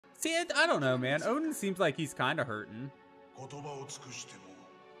See, I don't know, man. Odin seems like he's kind of hurting.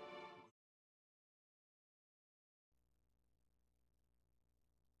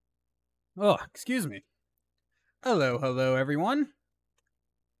 Oh, excuse me. Hello, hello, everyone.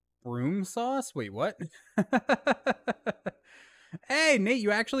 Broom sauce? Wait, what? Hey, Nate,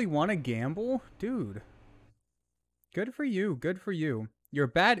 you actually want to gamble? Dude. Good for you. Good for you. You're a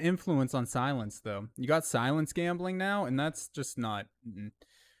bad influence on silence, though. You got silence gambling now, and that's just not...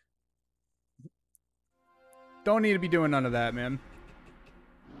 Don't need to be doing none of that, man.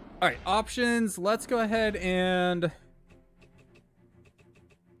 Alright, options. Let's go ahead and...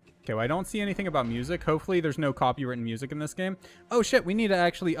 Okay, well, I don't see anything about music. Hopefully there's no copywritten music in this game. Oh, shit, we need to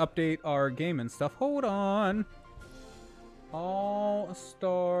actually update our game and stuff. Hold on.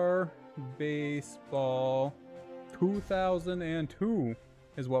 All-Star Baseball 2002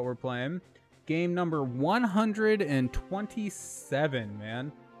 is what we're playing. Game number 127,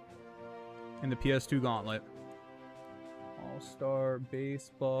 man. In the PS2 Gauntlet. All-Star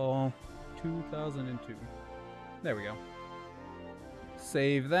Baseball 2002. There we go.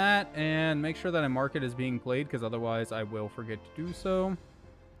 Save that and make sure that I mark it as being played, because otherwise I will forget to do so.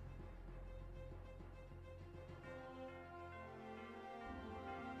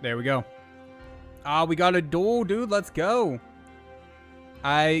 There we go. Ah, we got a duel, dude. Let's go.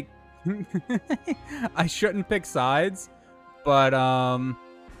 I shouldn't pick sides, but I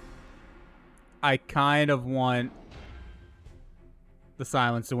kind of want the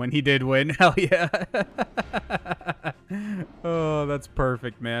silence to win. He did win. Hell yeah. Oh, that's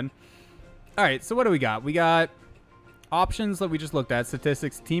perfect, man. All right, so what do we got? We got options that we just looked at: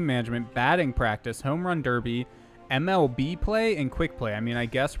 statistics, team management, batting practice, home run derby, MLB play, and quick play. I mean, I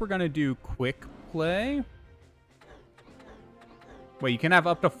guess we're gonna do quick play. Wait, you can have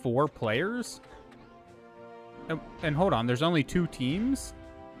up to 4 players? And hold on, there's only 2 teams?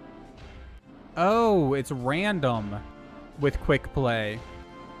 Oh, it's random with quick play.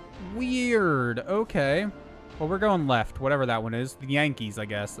 Weird. Okay. Well, we're going left, whatever that one is. The Yankees, I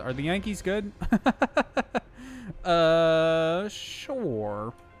guess. Are the Yankees good?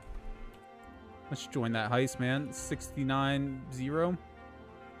 Sure. Let's join that heist, man. 69-0.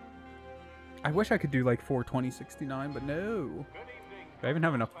 I wish I could do like 420-69, but no. Do I even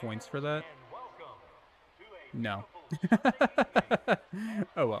have enough points for that? No.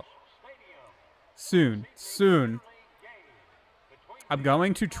 Oh well. Soon. Soon. I'm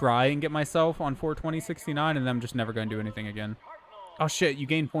going to try and get myself on 420-69, and then I'm just never going to do anything again. Oh shit, you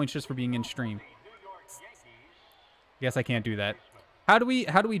gain points just for being in stream. Guess I can't do that. How do we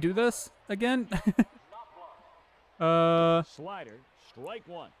do this again? Slider, strike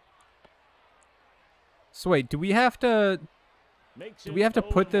 1. So wait, do we have to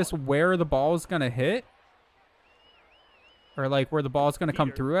put this where the ball is going to hit? Or like where the ball is going to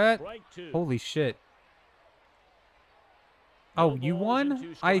come through at? Holy shit. Oh, you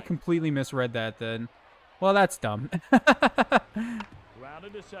won? I completely misread that then. Well, that's dumb.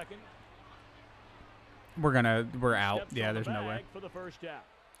 Grounded to second. We're out. Yeah, there's no way.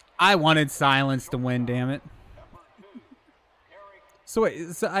 I wanted silence to win, damn it. So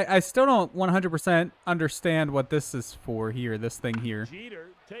wait, so I still don't 100% understand what this is for here, this thing here.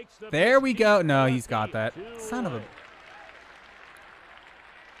 There we go. No, he's got that. Son of a...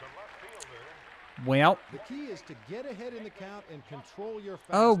 Well, the key is to get ahead in the count and control your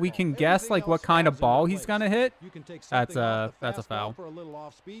fastball. Oh, we can guess like what kind of ball he's gonna hit. You can take that's a foul. For a little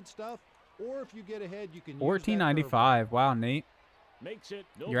off-speed stuff, or if you get ahead, you can 1495. Wow, Nate. Makes it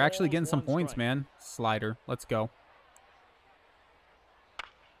no You're actually getting some balls, 1 points, strike. man. Slider. Let's go.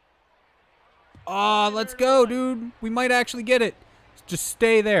 Oh, let's go, dude. We might actually get it. Just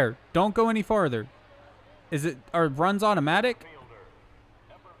stay there. Don't go any farther. Are runs automatic?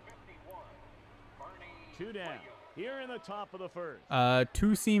 2 down. Here in the top of the first.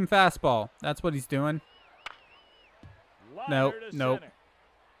 2-seam fastball. That's what he's doing. Nope. Ladder to Nope. center.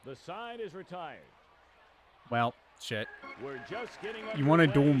 The side is retired. Well, shit. We're just getting You want to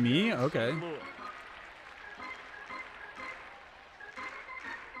underway duel me? here in Okay. St. Louis.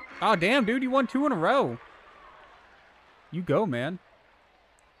 Oh, damn, dude. You won 2 in a row. You go, man.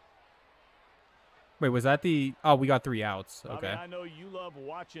 Wait, was that the... Oh, we got 3 outs. Okay. I know you love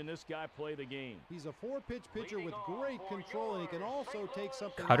watching this guy play the game. He's a 4-pitch pitcher with great control, and he can also take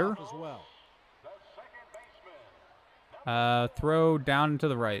something Cutter? off as well. Throw down to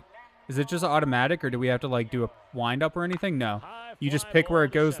the right. Is it just automatic, or do we have to, like, do a wind-up or anything? No. You just pick where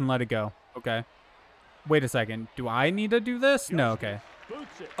it goes and let it go. Okay. Wait a second. Do I need to do this? No, okay.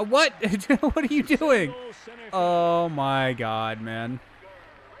 What? What are you doing? Oh, my God, man.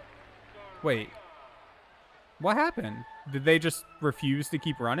 Wait. What happened? Did they just refuse to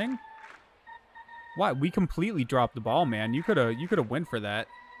keep running? Why? We completely dropped the ball, man. You could have went for that.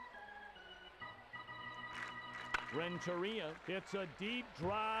 Renteria hits a deep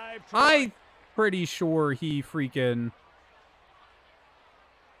drive. I'm pretty sure he freaking...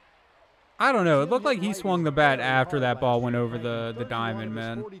 I don't know. It looked like he swung the bat after that ball went over the diamond,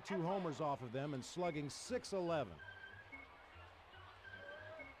 man. 42 homers off of them and slugging .611.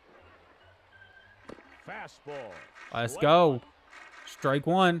 Fastball. Let's go. Strike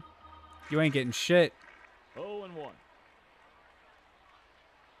one. You ain't getting shit. 0-1.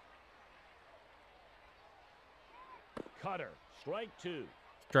 Cutter. Strike two.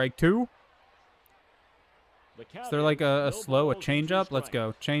 Strike two. The Is there like a slow, a change up? Let's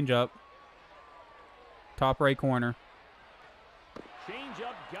go. Change up. Top right corner. Change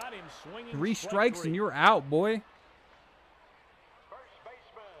up got him swinging. 3 strikes and you're out, boy.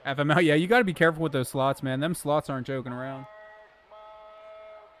 FML, yeah, you got to be careful with those slots, man. Them slots aren't joking around.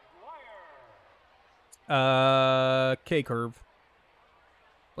 K curve.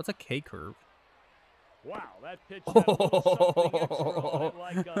 What's a K curve? Wow, that pitch had a little something extra on it,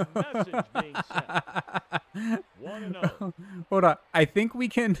 like a message being sent. 1-0. Hold on. I think we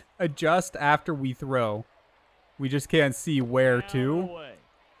can adjust after we throw. We just can't see where to.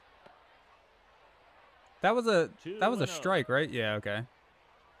 That was a strike, right? Yeah, okay.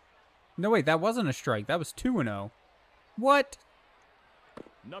 No, wait, that wasn't a strike. That was 2-0. What?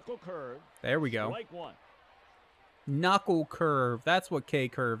 Knuckle curve. There we go. Strike one. Knuckle curve. That's what K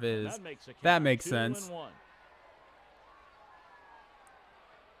curve is. That makes sense.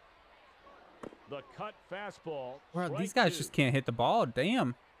 The cut fastball. Bro, these guys just can't hit the ball.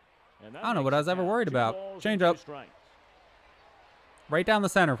 Damn. I don't know what I was ever worried about. Change up. Right down the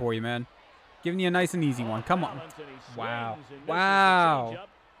center for you, man. Giving you a nice and easy one. Come on. Wow. Wow.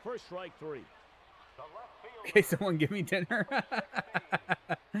 First strike three. Okay, someone give me dinner.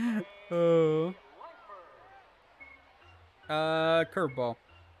 Oh. Curveball.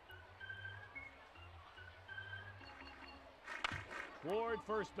 Toward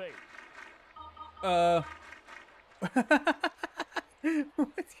first base.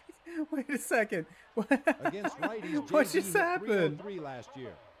 Wait a second. Against righties, What just happened? 303 last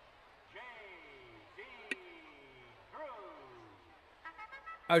year.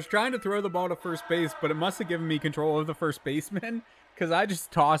 I was trying to throw the ball to first base, but it must have given me control of the first baseman because I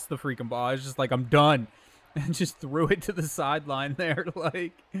just tossed the freaking ball. I was just like, I'm done. And just threw it to the sideline there.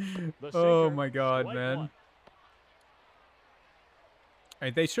 Like, oh my God, man. All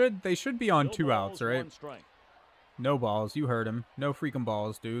right, they should be on 2 outs, right? No balls. You heard him. No freaking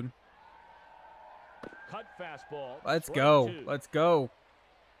balls, dude. Cut fastball. Let's go. Let's go.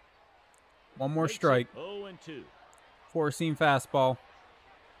 One more strike. 0-2. 4-seam fastball.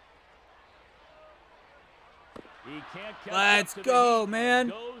 Let's go, man.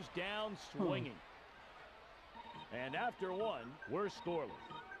 Goes down swinging. And after one, we're scoreless.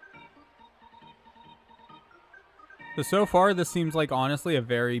 So far, this seems like, honestly, a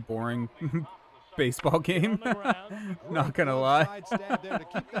very boring baseball game. Not gonna lie.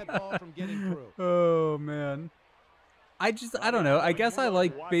 Oh, man. I don't know. I guess I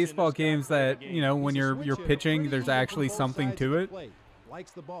like baseball games that, you know, when you're pitching, there's actually something to it.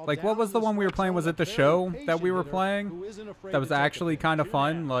 Like, what was the one we were playing? Was it the show that we were playing? That was actually kind of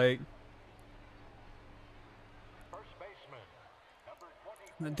fun. Like,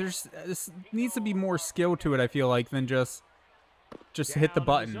 this needs to be more skill to it, I feel like, than just hit the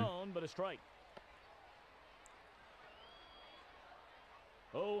button.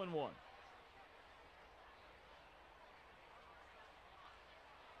 0-1.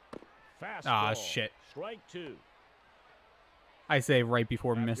 Ah, shit. Strike two. I say right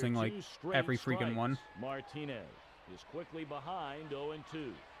before After missing like every freaking strikes, one. Martinez is quickly behind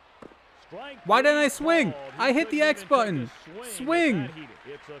 0-2. Why didn't I swing? I hit the X button. Swing.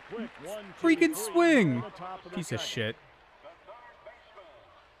 Freaking swing. Piece of shit.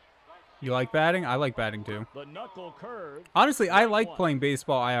 You like batting? I like batting too. Honestly, I like playing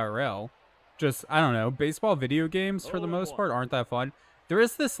baseball IRL. Just, I don't know. Baseball video games, for the most part, aren't that fun. There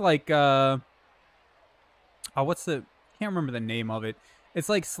is this, like, oh, what's the... can't remember the name of it. It's,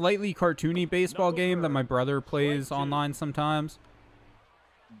 like, slightly cartoony baseball game that my brother plays online sometimes.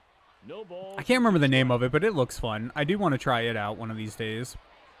 I can't remember the name of it, but it looks fun. I do want to try it out one of these days.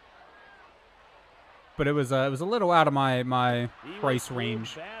 But it was a little out of my price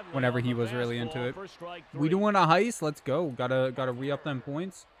range whenever he was really into it. We doing a heist? Let's go. Gotta re-up them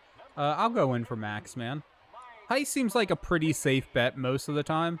points. I'll go in for max, man. Heist seems like a pretty safe bet most of the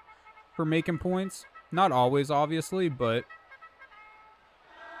time for making points. Not always, obviously, but...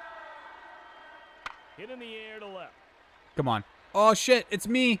 Hit in the air to left. Come on. Oh, shit. It's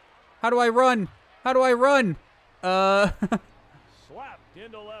me. How do I run? How do I run? Slapped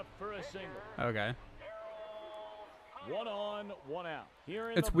into left for a single. Okay. 1 on, 1 out. Here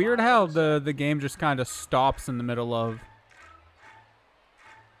in It's the weird bottom how of the the game just kind of stops in the middle of...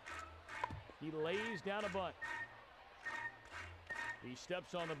 He lays down a bunt. He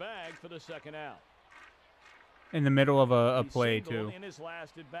steps on the bag for the second out. In the middle of a He play, singled too. in his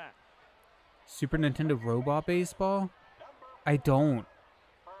last at bat. Super Nintendo Robot Baseball? I don't.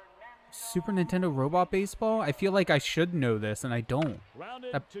 Super Nintendo Robot Baseball? I feel like I should know this, and I don't.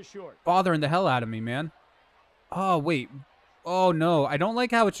 Rounded That to short. bothering the hell out of me, man. Oh, wait. Oh, no. I don't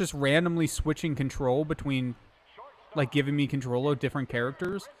like how it's just randomly switching control between, like, giving me control of different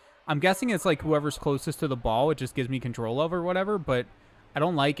characters. I'm guessing it's, like, whoever's closest to the ball, it just gives me control of or whatever, but I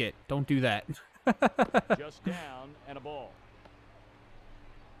don't like it. Don't do that. Just down and a ball.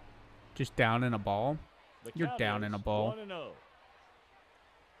 Just down in a ball? The You're count down is in a ball. 1-0.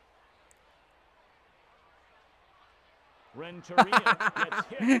 Renteria gets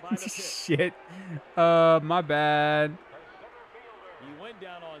hit by the pitch. Shit. My bad. He went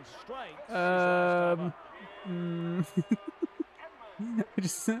down on strikes. his last time up. I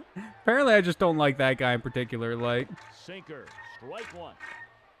just apparently I just don't like that guy in particular. Like, Sinker, strike 1.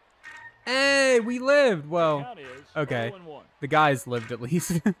 hey, we lived. The Well, count is okay. 0-1. the guys lived at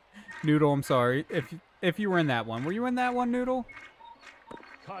least. Noodle, I'm sorry if you were in that one. Were you in that one, Noodle?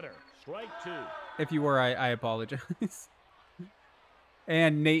 Cutter, strike 2. If you were, I apologize.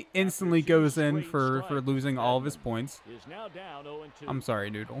 And Nate instantly goes in for losing all of his points. Is now down 0-2. I'm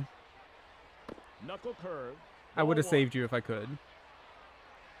sorry, Noodle. Knuckle curve. I would have ball saved you if I could. 1.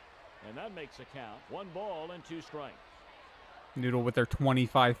 And that makes a count. 1 ball and 2 strikes. Noodle with their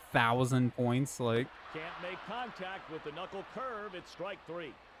 25,000 points. Like, Can't make contact with the knuckle curve. It's strike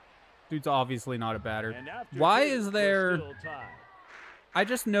 3. dude's obviously not a batter. And after Why 2, is we're there... still tied. I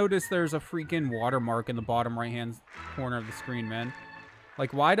just noticed there's a freaking watermark in the bottom right-hand corner of the screen, man.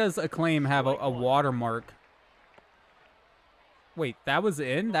 Like, why does Acclaim have a watermark? Wait, that was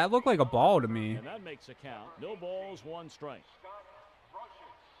in? That looked like a ball to me. And that makes a count. No balls, 1 strike.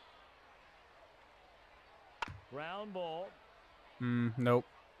 Ground ball. Nope.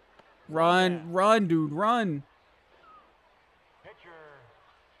 Run, run, dude, run. Pitcher,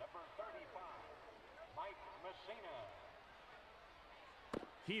 number 35, Mike Messina.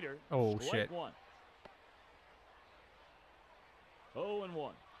 Heater. Oh, strike shit. 1.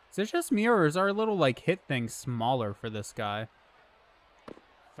 0-1. Is it just me, or is our little, like, hit thing smaller for this guy?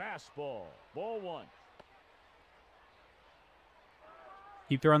 Fastball. Ball 1.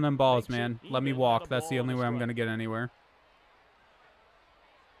 Keep throwing them balls, Makes it man. Let me even walk. at a That's the ball only and a way I'm strike. going to get anywhere.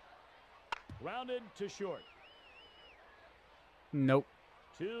 Rounded to short. Nope.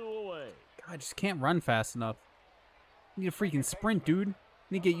 2 away. God, I just can't run fast enough. Need a freaking sprint, dude.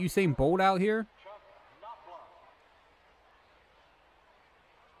 Need to get Usain Bolt out here.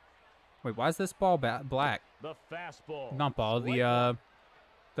 Wait, why is this ball black? The fastball. Not ball, Strike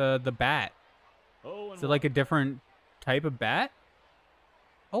the bat. 1. Is it like a different type of bat?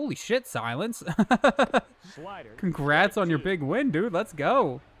 Holy shit, Silence. Slider. Congrats Strike on your 2. big win, dude. Let's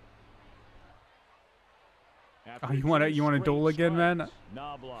go. After Oh, you wanna 2 duel straight again, man? strikes,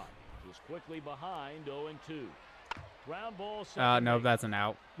 Knobloch is quickly behind 0-2. Ground ball. Second No, base. that's an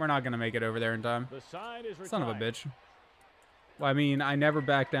out. We're not going to make it over there in time. The side is retired. Son of a bitch. Well, I mean, I never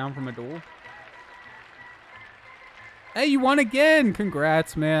back down from a duel. Hey, you won again.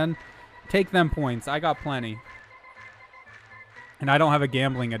 Congrats, man. Take them points. I got plenty. And I don't have a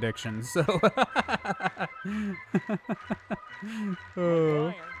gambling addiction, so. Oh.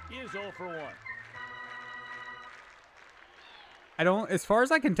 McGuire is 0 for 1. I don't, as far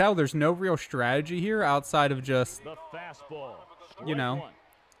as I can tell, there's no real strategy here outside of just, The fastball. you know, Strike 1.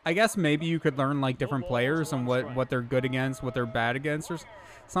 I guess maybe you could learn like different balls, players and 1 what strike. they're good against, what they're bad against, or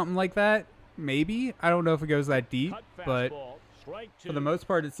something like that. Maybe. I don't know if it goes that deep, Cut but fastball. Strike 2. for the most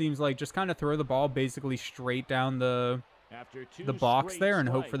part, it seems like just kind of throw the ball basically straight down the After 2 box straight there and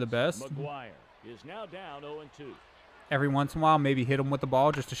hope for the strikes, best. McGuire is now down 0-2. every once in a while. Maybe hit him with the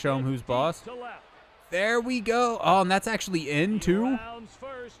ball just to show him who's Deep boss. to left. There we go. Oh, and that's actually in He too. rounds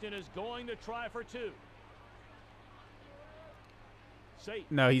first and is going to try for 2. Safe.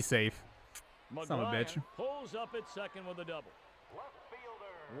 No, he's safe. McGuire Son of a bitch. pulls up at second with a double.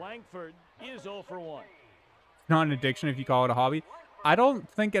 Langford is 0 for 1. Not an addiction if you call it a hobby. I don't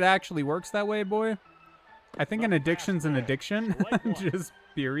think it actually works that way, boy. I think an addiction's an addiction. Just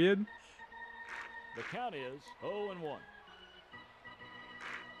period. The count is 0-1.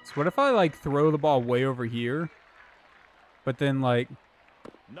 So what if I like throw the ball way over here? But then like,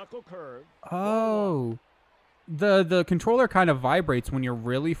 Knuckle curve. oh, The controller kind of vibrates when you're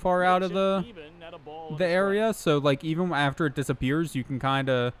really far out of the area. So like even after it disappears, you can kind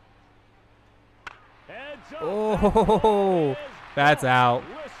of. Oh, that's out.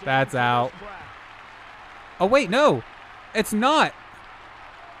 That's out. Oh wait, no, it's not.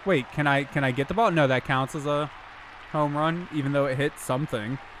 Wait, can I get the ball? No, that counts as a home run, even though it hit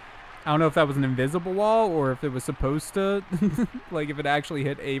something. I don't know if that was an invisible wall or if it was supposed to, like if it actually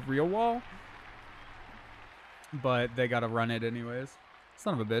hit a real wall. But they gotta run it anyways.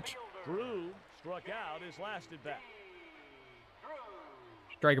 Son of a bitch. Drew struck out his last at bat.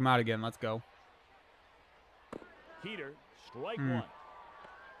 Strike him out again. Let's go. Heater, strike one.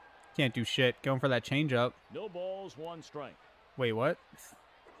 Can't do shit. Going for that changeup. No balls, one strike. Wait, what?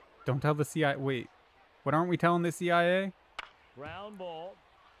 Don't tell the CIA. Wait, what aren't we telling the CIA? Ground ball.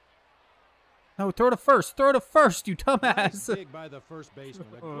 No, throw to first. Throw to first, you dumbass. Nice dig by the first baseman.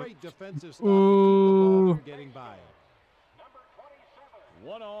 A great defensive stop to keep the ball from getting by him.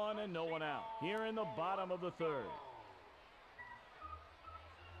 1 on and no one out. Here in the bottom of the third.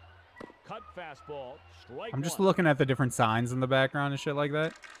 Cut fastball. Strike I'm just one. looking at the different signs in the background and shit like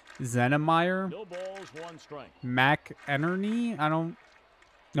that. Zenemeyer. No balls, one strike. Mac Enerny. I don't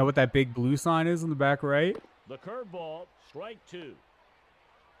know what that big blue sign is in the back right. The curveball. Strike two.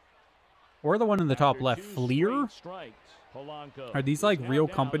 Or the one in the top After left. two Fleer? straight strikes, Polanco Are these is like now real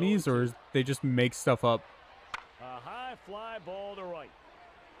down companies or 0-2. is they just make stuff up? A high fly ball to right.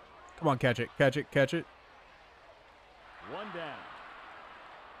 Come on, catch it. Catch it. Catch it. One down.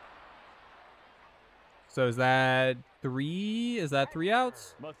 So is that 3? Is that 3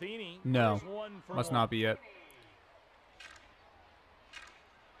 outs? Matheny No. is 1 for Must 1. not be it.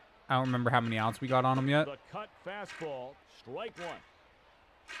 I don't remember how many outs we got on him yet. The cut fastball. Strike one.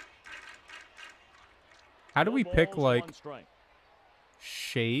 How do No we pick balls, like one strike.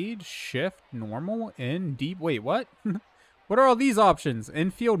 shade, shift, normal, in, deep? Wait, what? What are all these options?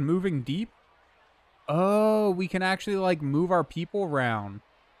 Infield, moving deep? Oh, we can actually like move our people around.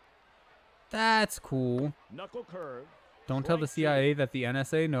 That's cool. Knuckle curve. Don't tell the Strike two. CIA that the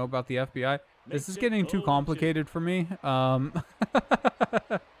NSA know about the FBI. This Makes is it getting too 0-2. complicated for me.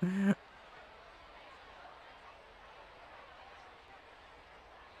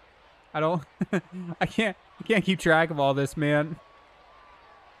 I don't I can't keep track of all this, man.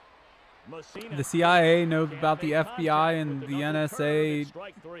 Messina The CIA knows can't about the make FBI contact and with the knuckle curve NSA at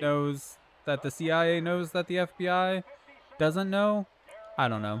strike three. knows that the CIA knows that the FBI doesn't know. I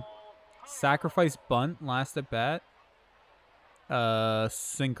don't know. Sacrifice bunt last at bat.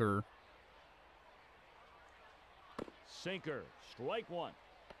 Sinker. Sinker. Strike one.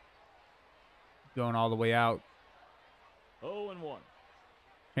 Going all the way out. 0-1.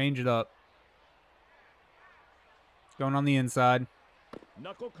 Change it up. Going on the inside.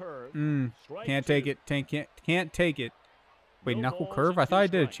 Knuckle curve. Strike Can't two. take it. Can't take it. Wait, No knuckle balls curve? and I thought I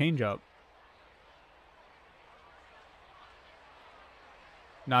two did a strikes. change up.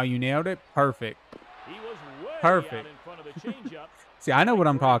 Now you nailed it. Perfect. He was way Perfect. out in front of the changeup. See, I know what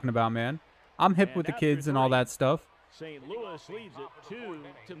I'm Strike talking about, man. I'm hip And with the after kids and all three, that stuff. St. Louis leads it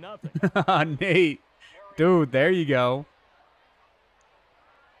 2-0. Nate. Dude, there you go.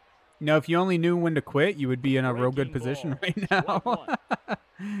 You know, if you only knew when to quit, you would be in a real good Breaking position ball. right Strike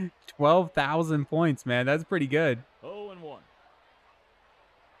now. 12,000 points, man. That's pretty good. 0-1.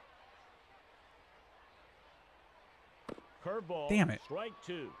 Curveball. Damn it. Strike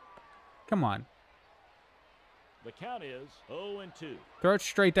two. Come on. The count is 0-2. Throw it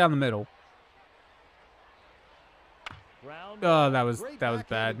straight down the middle. Ground Oh, ball. that was Great bad.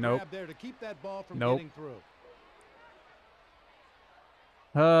 backhanded Nope. grab there to keep that ball from Nope. getting through.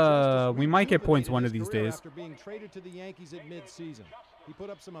 We might get points one of Justice these rejuvenated his days. career After being traded to the Yankees at midseason, he put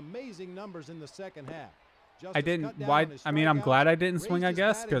up some amazing numbers in the second half. I Justice didn't. cut down Why? on his I mean, I'm strikeouts, glad I didn't raised swing. I his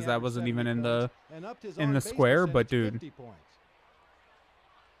guess batting because that average wasn't 70 even in points, and upped his the on-base square. But percentage dude, 50 points.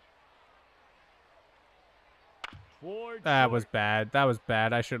 Towards that short. was bad. That was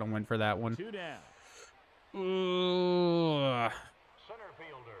bad. I should have went for that one. 2 down. Ugh. Center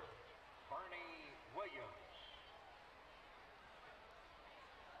fielder, Barney Williams.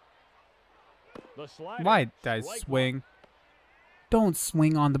 The slider. Why did I Strike swing? one. Don't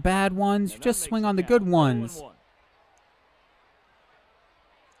swing on the bad ones. You And that just makes swing it on the count good ones. 0-1.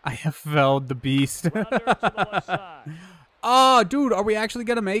 I have felled the beast. Grounder to the left side. Oh, dude, are we actually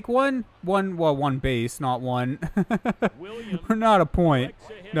gonna make one? One base, not one. Williams We're not a point.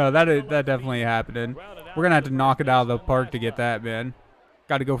 flicks a hit No, to that the is left that definitely field. happening. Grounded out We're gonna have to to the knock first it out of the baseman, park to last get up. that, man.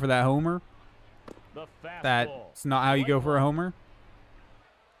 Got to go for that homer. The fastball. That's not how you go for a homer.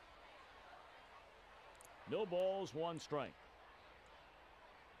 No balls, one strike.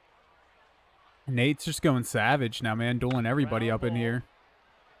 Nate's just going savage now, man. Dueling everybody up in here.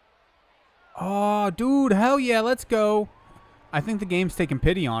 Oh, dude. Hell yeah. Let's go. I think the game's taking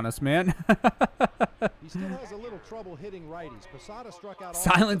pity on us, man. He still has a little trouble hitting righties. Posada struck out all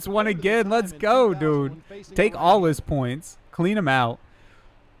Silence but one third of the again. time Let's in go, 2000 dude. when facing Take a all righty. his points. Clean him out.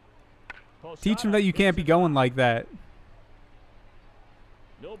 Teach him that you can't be going like that.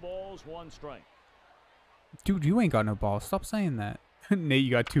 No balls, 1 strike. Dude, you ain't got no balls. Stop saying that. Nate,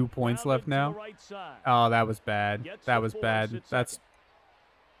 you got 2 points left now. Oh, that was bad. That was bad. That's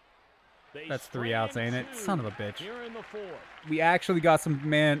 3 outs, ain't it? Son of a bitch. Here in the 4th. We actually got some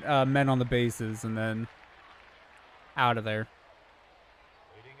men on the bases and then out of there.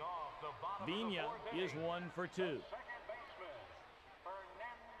 Leading off the bottom of the Vina 4th is inning, 1 for 2. second baseman,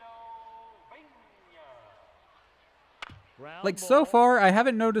 Fernando Vina. Ground Like, so ball. far, I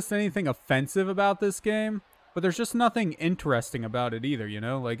haven't noticed anything offensive about this game, but there's just nothing interesting about it either, you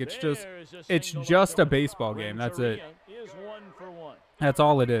know? Like, it's just a baseball game. That's it. Is 1 for 1. That's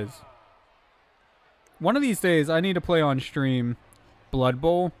all it is. One of these days, I need to play on stream Blood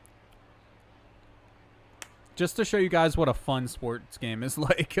Bowl just to show you guys what a fun sports game is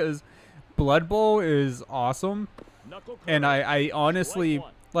like, because Blood Bowl is awesome, Knuckle and curve. I honestly, Strike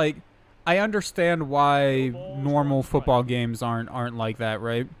 1. like, I understand why normal football games aren't like that,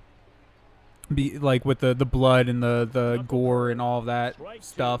 right? Like with the blood and the gore and all of that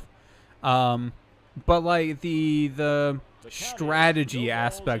stuff. But like the strategy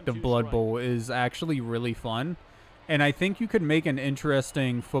aspect of Blood Bowl is actually really fun, and I think you could make an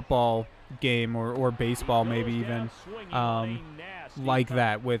interesting football game or baseball maybe even like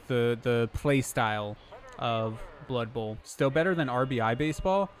that with the play style of Blood Bowl. Still better than RBI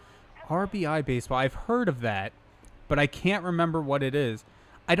baseball. RBI baseball, I've heard of that, but I can't remember what it is.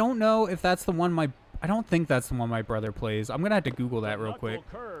 I don't know if that's the one I don't think that's the one my brother plays. I'm gonna have to Google that real quick.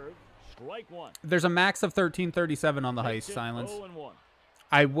 Curve. Strike 1. There's a max of 1337 on the heist. Makes it Silence. 0-1.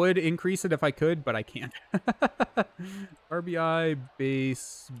 I would increase it if I could, but I can't. RBI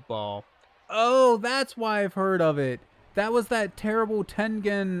baseball. Oh, that's why I've heard of it. That was that terrible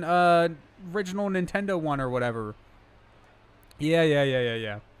Tengen original Nintendo one or whatever.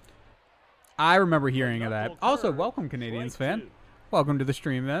 Yeah. I remember hearing of that. Also, welcome, Canadians fan. Welcome to the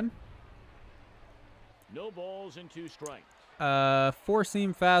stream, then. No balls and 2 strikes.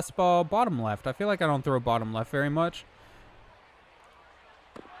 4-seam fastball, bottom left. I feel like I don't throw bottom left very much.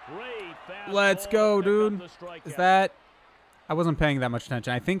 Great fastball. Let's go, Pick up dude. the strikeout. Is that... I wasn't paying that much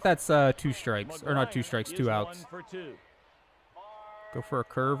attention. I think that's 2 strikes. Or not 2 McGuire strikes, is 2 1 outs. for 2. Go for a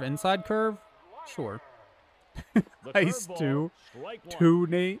curve. Inside curve? Sure. The Nice, curveball, 2. strike 1. 2,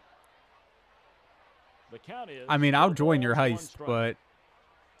 Nate. The count is I mean, I'll no join your balls, 1 heist, strike. but...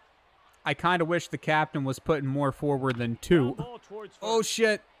 I kind of wish the captain was putting more forward than 2. Ground ball towards Oh, first.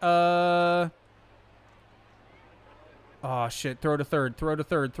 shit. Oh, shit. Throw to third. Throw to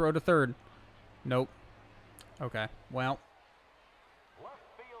third. Throw to third. Nope. Okay. Well.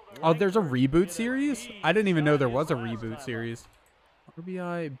 Oh, there's a reboot series? I didn't even know there was a reboot series.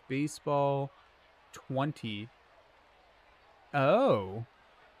 RBI Baseball 20. Oh.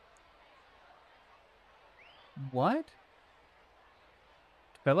 What?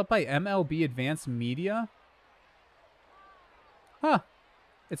 Developed by MLB Advanced Media? Huh.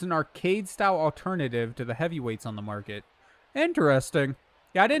 It's an arcade-style alternative to the heavyweights on the market. Interesting.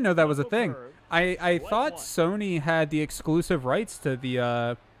 Yeah, I didn't know that was a thing. I thought Sony had the exclusive rights to the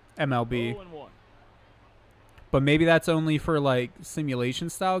MLB. 0-1. But maybe that's only for, like,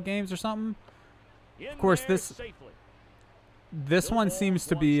 simulation-style games or something? In Of course, there this safely. this one seems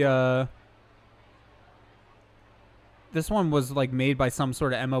to be, this one was, like, made by some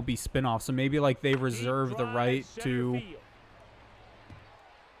sort of MLB spin-off, so maybe, like, they reserve the right to...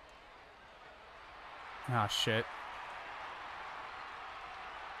 Ah, shit.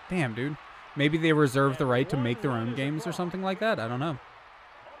 Damn, dude. Maybe they reserve the right to make their own games or something like that? I don't know.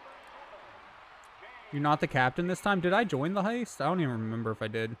 You're not the captain this time? Did I join the heist? I don't even remember if I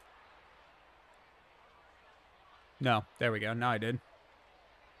did. No. There we go. Now I did.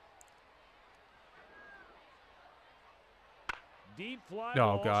 Deep fly Oh,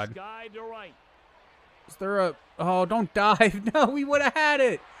 ball, God. sky to right. Is there a... Oh, don't dive. No, we would have had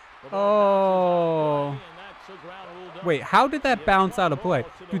it. The ball Oh. bounces out of play, and that's a ground rule double. Wait, how did that bounce out of play?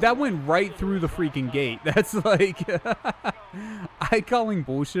 Dude, that went right through the freaking gate. That's like... I calling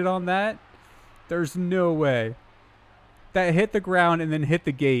bullshit on that? There's no way. That hit the ground and then hit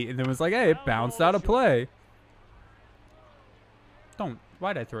the gate and then was like, hey, it bounced out of play. Don't...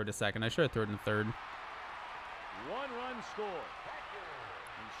 Why'd I throw it a second? I should have thrown it in third. 1-run score.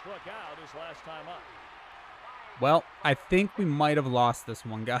 He struck out his last time up. Well, I think we might have lost this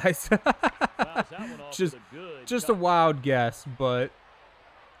one, guys. Fouls that one off just with a good just a cover. wild guess, but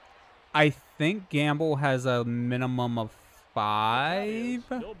I think Gamble has a minimum of The count 5, is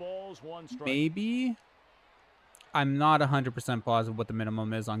no balls, 1 strike. maybe. I'm not 100% positive what the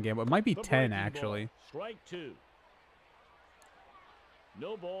minimum is on Gamble. It might be The 10, breaking actually. ball. Strike 2.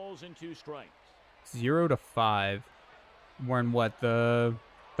 No balls and 2 strikes. 0 to 5. We're in what, the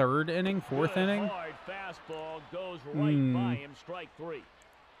 3rd inning, 4th Good inning? hard fastball goes right by him. Strike 3.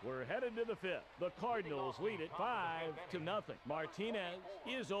 We're headed to the 5th. The Cardinals lead it 5-0. Martinez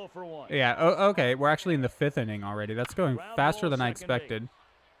is 0 for 1. Yeah, okay. We're actually in the 5th inning already. That's going Ground faster ball, than I second expected. base.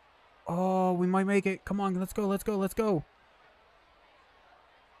 Oh, we might make it. Come on, let's go, let's go, let's go.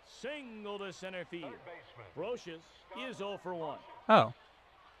 Single to center field. Brocious is 0 for 1. Oh.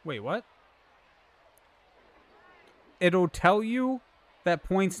 Wait, what? It'll tell you that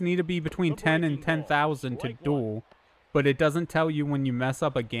points need to be between The 10 and breaking ball. 10,000 to Strike duel, but it doesn't tell you when you mess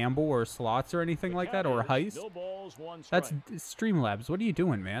up a gamble or slots or anything The like that, count or a is heist. No balls, 1 strike. That's Streamlabs. What are you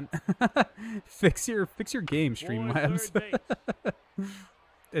doing, man? fix your game, For Streamlabs. third base.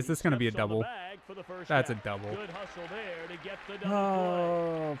 Is this going to be a Steps on the double? bag for the first That's a out. double. Good hustle there to get the double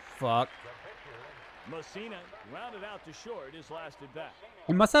Oh, fuck. play. Messina rounded out to short his last at bat.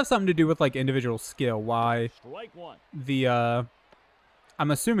 It must have something to do with, like, individual skill. Why Strike 1. the,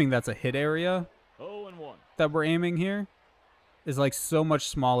 I'm assuming that's a hit area 0-1. that we're aiming here is, like, so much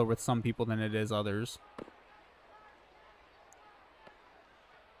smaller with some people than it is others.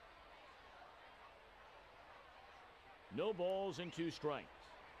 No balls and 2 strikes.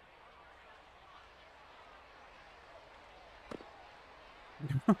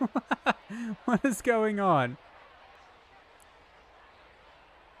 What is going on?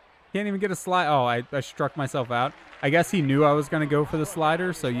 Can't even get a slide. Oh, I struck myself out. I guess he knew I was going to go for the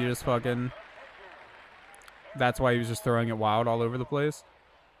slider, so you just fucking... That's why he was just throwing it wild all over the place.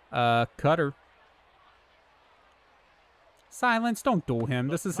 Cutter. Silence, don't duel him.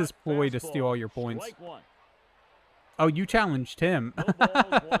 This is his ploy to steal all your points. Strike 1. Oh, you challenged him. No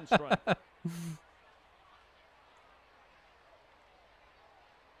balls, 1 strike.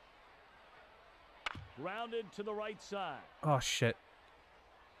 Grounded to the right side. Oh, shit.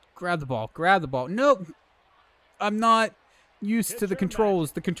 Grab the ball. Grab the ball. Nope. I'm not used to the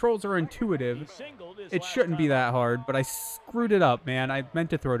controls. The controls are He intuitive. singled his It last shouldn't be time that up. hard, but I screwed it up, man. I meant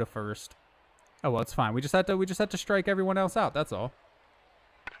to throw to first. Oh, well, it's fine. We just had to strike everyone else out. That's all.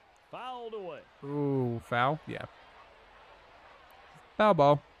 Fouled away. Ooh, foul? Yeah. Foul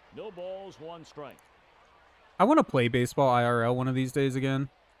ball. No balls, 1 strike. I want to play baseball IRL one of these days again.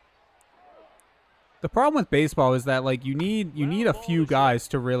 The problem with baseball is that, like, you need a few guys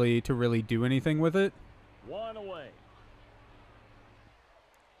to really do anything with it. 1 away.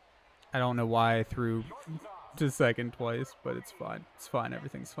 I don't know why I threw to second twice, but it's fine. It's fine.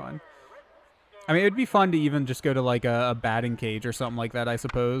 Everything's fine. I mean, it'd be fun to even just go to, like, a batting cage or something like that, I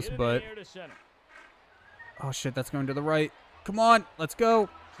suppose, Hit in but... the air to center. Oh, shit, that's going to the right. Come on, let's go.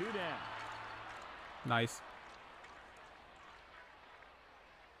 2 down. Nice.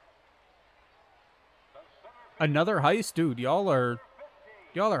 Another heist? Dude, y'all are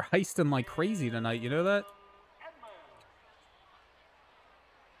heisting like crazy tonight, you know that?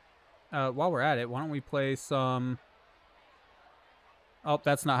 While we're at it, why don't we play some... Oh,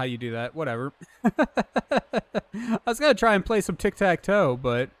 that's not how you do that. Whatever. I was going to try and play some tic-tac-toe,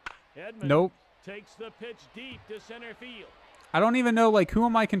 but Edmonds nope. takes the pitch deep to center field. I don't even know, like, who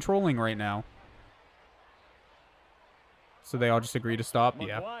am I controlling right now? So they all just agree to stop?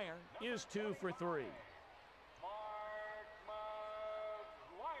 Yeah. McGuire is 2 for 3.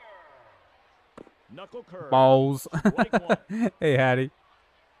 Knuckle curve. Balls. Strike 1. Hey, Hattie.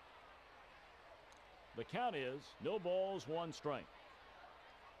 The count is no balls, 1 strike.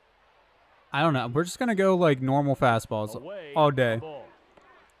 I don't know. We're just going to go, like, normal fastballs Away, all a day. ball.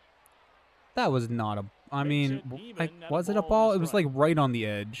 That was not a... I Makes mean, it even like, at was it a ball and ball? a It was, strike. like, right on the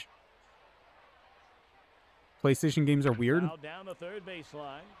edge. PlayStation games are weird. Now down the third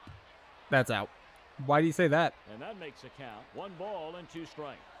baseline, That's out. Why do you say that? and that makes a count. 1 ball and 2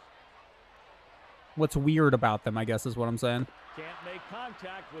 strikes. What's weird about them, I guess, is what I'm saying. Can't make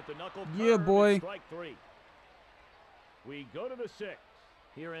contact with the knuckle curve. Yeah, boy. It's strike 3. We go to the 6th.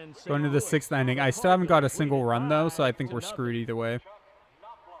 Here in St. Going to the Louis, 6th inning. the I still haven't got a Cardinals single lead it run, though, so I think 5-0. we're screwed either way.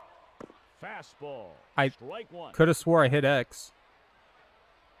 Fastball. I Strike 1. Could have swore I hit X.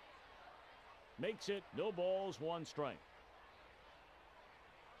 Makes it no balls, 1 strike.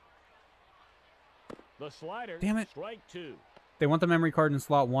 The slider. Damn it. Strike 2. They want the memory card in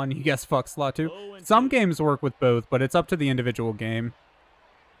slot 1. You guess fuck slot 2. 0-2. Some games work with both, but it's up to the individual game.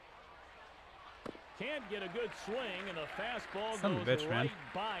 Can't get a good swing, and the fastball Son of a goes bitch, man. right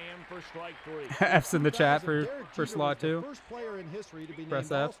by him for strike 3. F's in the chat 2000, for Derek Jeter slot was the 2. first player in history to be Press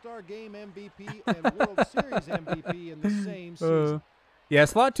named F. All-Star Game MVP and World Series MVP in the same season. Yeah,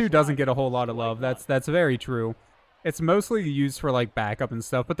 slot 2 doesn't get a whole lot of love. That's very true. It's mostly used for like backup and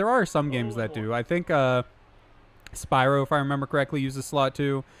stuff, but there are some games that do. I think Spyro, if I remember correctly, uses slot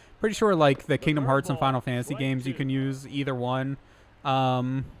 2. Pretty sure like the Kingdom Hearts and Final Fantasy games, you can use either one.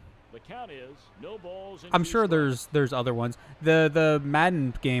 The count is no balls and I'm 2 sure strikes. there's other ones. The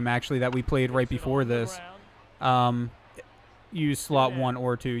Madden game actually that we played right before this, use slot 1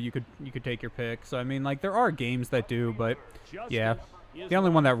 or 2. You could take your pick. So I mean, like there are games that do, but yeah, the only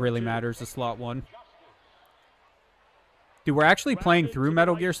one that really matters is slot 1. Dude, we're actually playing through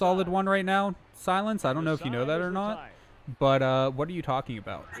Metal Gear Solid 1 right now. Silence. I don't know if you know that or not. But what are you talking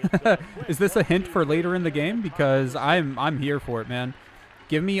about? Is this a hint for later in the game? Because I'm here for it, man.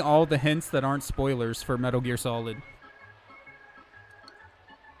 Give me all the hints that aren't spoilers for Metal Gear Solid.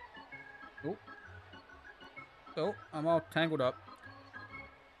 Oh, I'm all tangled up.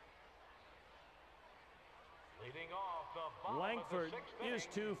 Leading off the bottom Langford of the 6th is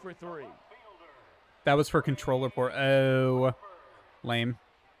 2 for 3. That was for controller port. Oh, lame.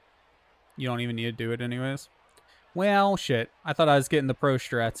 You don't even need to do it anyways. Well, shit. I thought I was getting the pro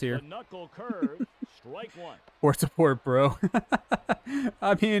strats here. The knuckle curve, strike 1. Port support, bro.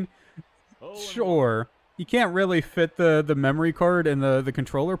 I mean, sure. You can't really fit the memory card in the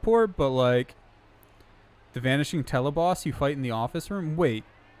controller port, but like the vanishing teleboss you fight in the office room. Wait,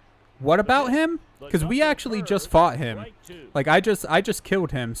 what about him? Because we actually just fought him. Like I just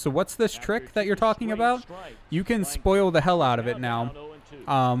killed him. So what's this trick that you're talking about? You can spoil the hell out of it now,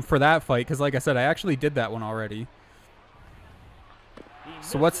 for that fight. Because like I said, I actually did that one already.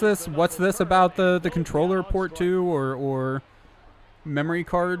 So what's this? What's this about the controller port 2 or memory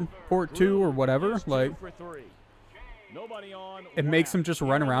card port 2 or whatever? Like it makes him just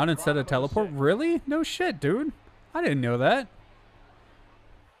run around instead of teleport. Really? No shit, dude. I didn't know that.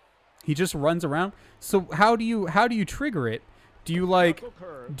 He just runs around. So how do you trigger it? Do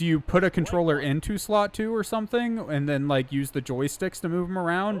you put a controller into slot 2 or something and then like use the joysticks to move him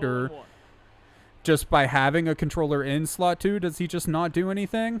around, or just by having a controller in slot 2 does he just not do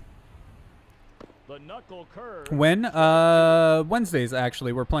anything? The knuckle curve. When Wednesdays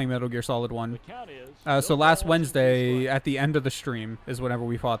actually we're playing Metal Gear Solid 1. So last Wednesday at the end of the stream is whenever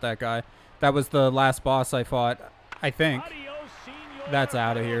we fought that guy. That was the last boss I fought, I think. That's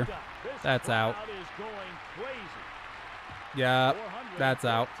out of here. That's out. Yeah, that's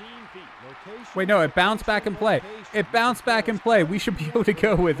out. Wait, no, it bounced back in play. It bounced back in play. We should be able to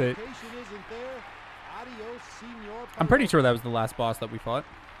go with it. I'm pretty sure that was the last boss that we fought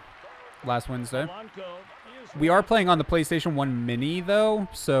last Wednesday. We are playing on the PlayStation 1 Mini, though,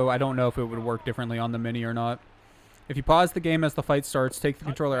 so I don't know if it would work differently on the Mini or not. If you pause the game as the fight starts, take the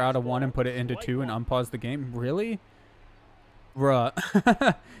controller out of 1 and put it into 2 and unpause the game. Really?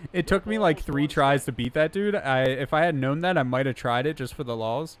 Bruh. It took me like 3 tries to beat that dude. If I had known that, I might have tried it just for the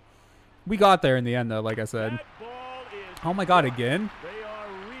lulz. We got there in the end, though, like I said. Oh my god, again? They are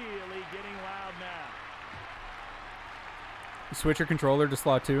really getting loud now. You switch your controller to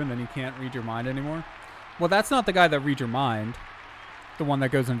slot 2 and then you can't read your mind anymore? Well, that's not the guy that reads your mind. The one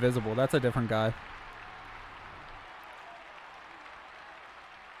that goes invisible. That's a different guy.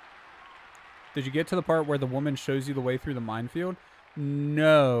 Did you get to the part where the woman shows you the way through the minefield?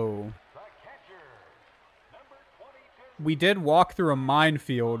 No. We did walk through a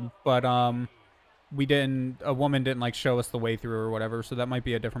minefield, but we didn't. A woman didn't like show us the way through or whatever, so that might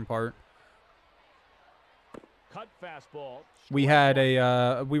be a different part. Cut fastball. We had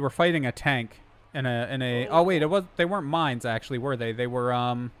a we were fighting a tank in a oh wait, they weren't mines actually, were they? They were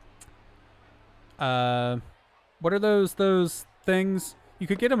what are those things? You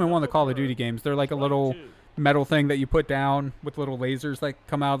could get them in one of the Call of Duty games. They're like a little metal thing that you put down with little lasers that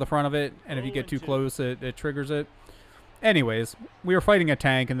come out of the front of it, and if you get too close, it triggers it. Anyways, we were fighting a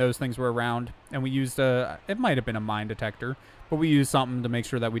tank, and those things were around, and we used it might have been a mine detector, but we used something to make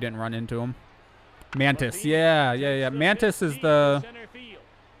sure that we didn't run into them. Mantis, yeah. Mantis is the...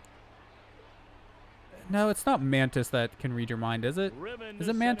 No, it's not Mantis that can read your mind, is it? Is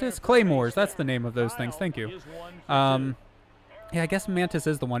it Mantis? Claymores, that's the name of those things. Thank you. Yeah, I guess Mantis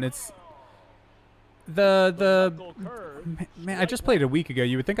is the one. It's the man, I just played it a week ago.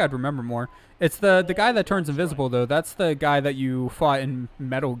 You would think I'd remember more. It's the guy that turns invisible, though. That's the guy that you fought in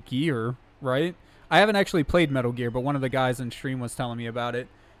Metal Gear, right? I haven't actually played Metal Gear, but one of the guys in stream was telling me about it.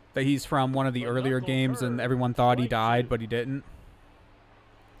 That he's from one of the earlier games, and everyone thought he died, but he didn't.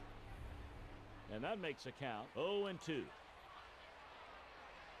 And that makes a count. 0-2.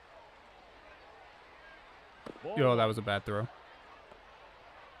 Yo, that was a bad throw.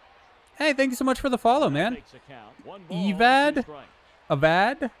 Hey, thank you so much for the follow, man. Evad?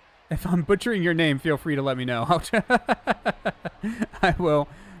 Avad? If I'm butchering your name, feel free to let me know. I will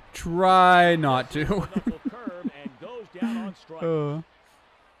try not to.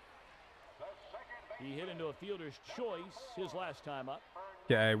 He hit into a fielder's choice his last time up.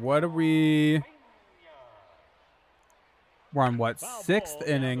 Okay, what are we... We're on what? Sixth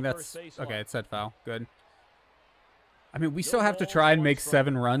inning. That's... Okay, it said foul. Good. I mean, we still have to try and make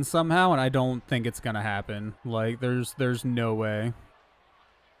 7 runs somehow, and I don't think it's going to happen. Like, there's no way.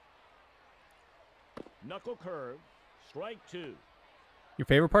 Knuckle curve, strike 2. Your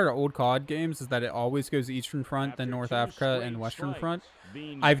favorite part of old COD games is that it always goes Eastern Front, then North Africa, and Western Front.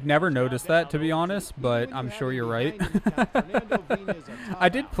 I've never noticed that, to be honest, but I'm sure you're right. I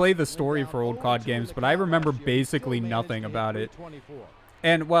did play the story for old COD games, but I remember basically nothing about it.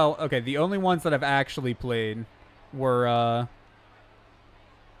 And, well, okay, the only ones that I've actually played were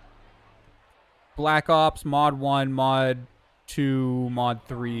Black Ops, Mod 1, Mod 2, Mod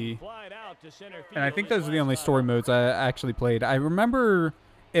 3. And I think those are the only story modes I actually played. I remember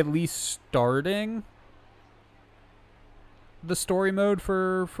at least starting the story mode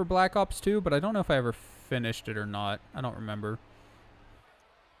for Black Ops 2, but I don't know if I ever finished it or not. I don't remember.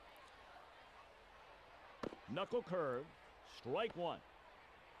 Knuckle curve, strike 1.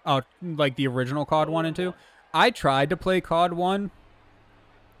 Oh, like the original COD 1 and 2? I tried to play COD 1.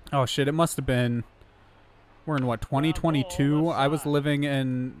 Oh, shit, it must have been... We're in, what, 2022? I was living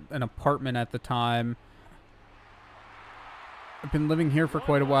in an apartment at the time. I've been living here for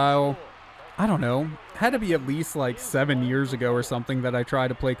quite a while. I don't know. It had to be at least, like, 7 years ago or something that I tried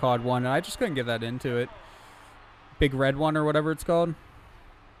to play COD 1, and I just couldn't get that into it. Big Red One or whatever it's called.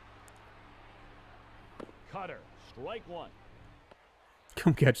 Cutter, strike 1.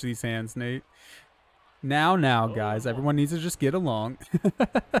 Come catch these hands, Nate. Now, guys. Everyone needs to just get along.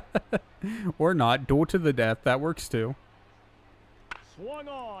 Or not. Duel to the death. That works, too. Swung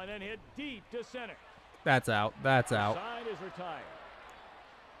on and hit deep to center. That's out. That's out. Side is retired.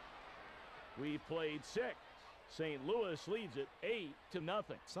 We've played 6. St. Louis leads it 8-0.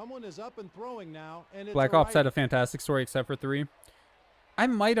 Someone is up and throwing now, and it's Black Ops had a fantastic story except for 3. I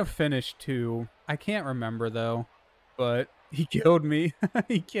might have finished 2. I can't remember, though. But he killed me.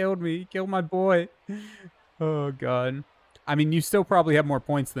 He killed me. He killed my boy. Oh, God. I mean, you still probably have more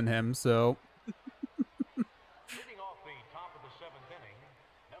points than him, so...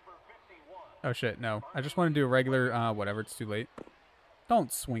 Oh, shit, no. I just want to do a regular... whatever, it's too late.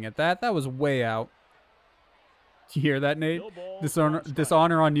 Don't swing at that. That was way out. Do you hear that, Nate?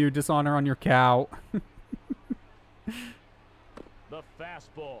 Dishonor on you. Dishonor on your cow. The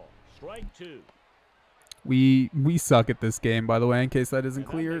fastball. Strike 2. We suck at this game, by the way, in case that isn't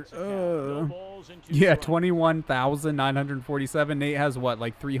clear. Yeah, 21,947. Nate has what,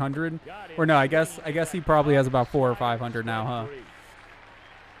 like 300? Or no, I guess he probably has about 400 or 500 now, huh?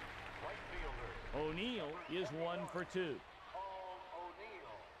 O'Neal is 1 for 2.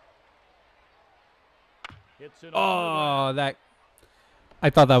 Oh, that... I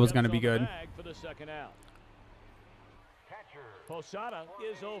thought that was going to be good. For the second out. Posada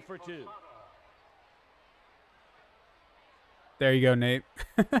is 0 for 2. There you go, Nate.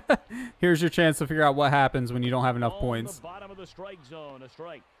 Here's your chance to figure out what happens when you don't have enough points. The bottom of the strike zone, a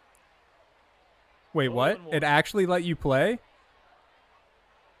strike. Wait, what? It actually let you play?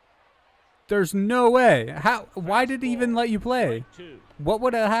 There's no way. How? Why did it even let you play? What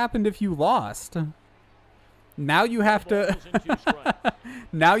would have happened if you lost? Now you have to...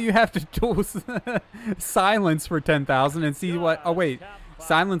 Now you have to duel silence for 10,000 and see what... Oh, wait.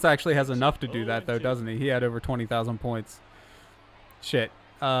 Silence actually has enough to do that, though, doesn't he? He had over 20,000 points. Shit.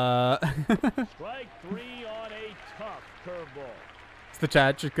 Strike 3 on a tough curveball. Is the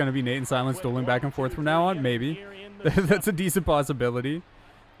chat just going to be Nate and Silence dueling back and forth from now on? Maybe. That's a decent possibility.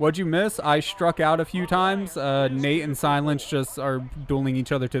 What'd you miss? I struck out a few times. Nate and Silence just are dueling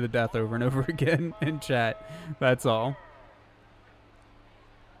each other to the death over and over again in chat. That's all.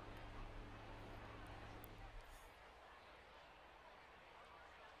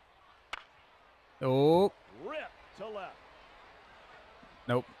 Oh. Rip to left.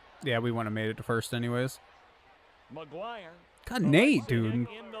 Nope. Yeah, we wouldn't have made it to first anyways. McGuire. God, Nate, dude.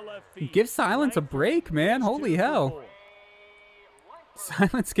 Give Silence a break, man. Holy hell.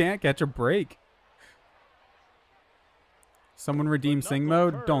 Silence can't catch a break. Someone redeem sing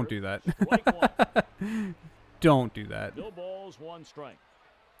mode? Don't do that. Don't do that. No balls, 1 strike.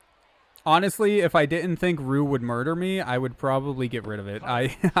 Honestly, if I didn't think Rue would murder me, I would probably get rid of it. I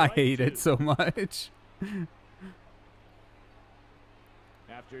hate it so much.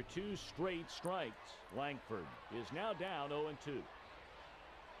 After 2 straight strikes, Langford is now down 0-2.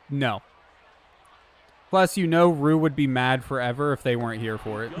 No. Plus, you know Rue would be mad forever if they weren't here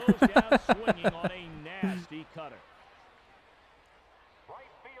for it. Goes down swinging on a nasty cutter. Right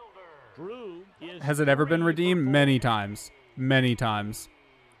fielder. Drew is Has it ever been 3 redeemed? for Many 4. times. Many times.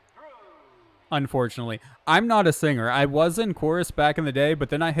 Unfortunately. I'm not a singer. I was in chorus back in the day, but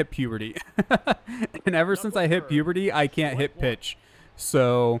then I hit puberty. And ever since I hit puberty, I can't hit pitch.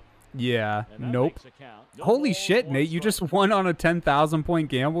 So, yeah. And that Nope. makes a count. No Holy balls, shit, 1 Nate. You strike. just won on a 10,000 point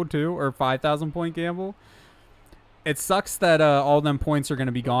gamble, too? Or 5,000 point gamble? It sucks that all them points are going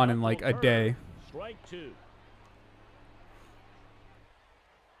to be gone in like a day. Strike 2.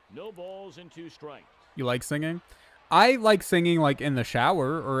 No balls and 2 strikes. You like singing? I like singing like in the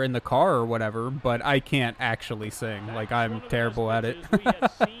shower or in the car or whatever, but I can't actually sing. Like I'm terrible at it.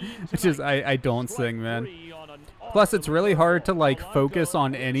 It's just I don't sing, man. Plus it's really hard to like focus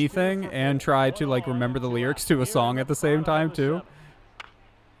on anything and try to like remember the lyrics to a song at the same time too.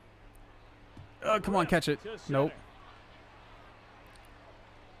 Oh, come on, catch it. Nope.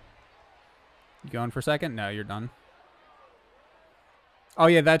 You going for second? No, you're done. Oh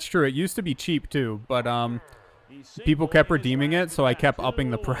yeah, that's true. It used to be cheap too, but people kept redeeming it, so I kept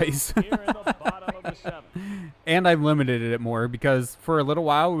upping the price. And I limited it more because for a little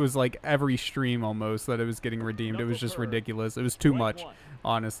while it was like every stream almost that it was getting redeemed. It was just ridiculous. It was too much,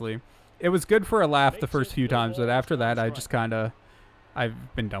 honestly. It was good for a laugh the first few times, but after that I just kind of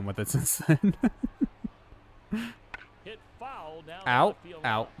I've been done with it since then. Out,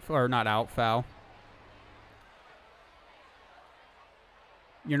 or not out, foul.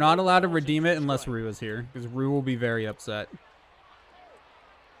 You're not allowed to redeem it unless Rue is here, because Rue will be very upset.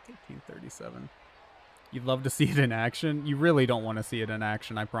 1837. You'd love to see it in action. You really don't want to see it in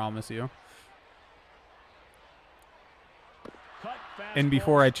action, I promise you. And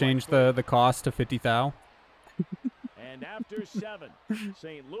before I change the cost to 50,000. And after 7,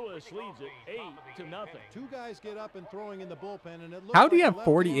 St. Louis leads it 8-0. 2 guys get up and throwing in the bullpen, and it looks How do you like have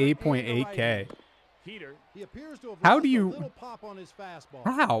the lefty 48.8K? Peter. He appears to have How lost do you- a little pop on his fastball.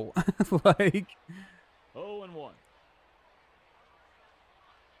 How? Like, 0-1.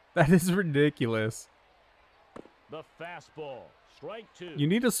 that is ridiculous. The fastball. Strike 2. You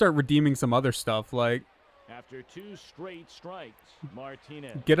need to start redeeming some other stuff, like After 2 straight strikes,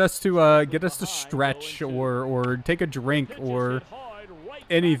 Martinez. get us to stretch or take a drink Pitches or hit hard right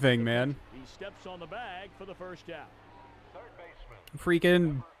back anything, to the man. pitcher. He steps on the bag for the first out. Third baseman.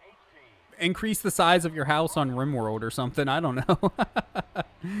 Freaking increase the size of your house on RimWorld or something. I don't know.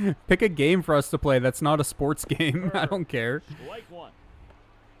 Pick a game for us to play that's not a sports game. I don't care. Strike 1.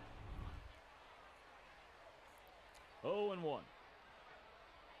 0-1.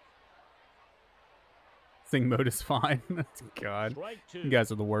 Sing mode is fine. God. Strike 2. You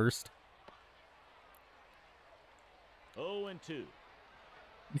guys are the worst. 0-2.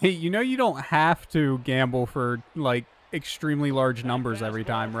 Hey, you know you don't have to gamble for, like, extremely large numbers every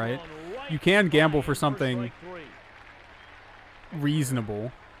time, right? You can gamble for something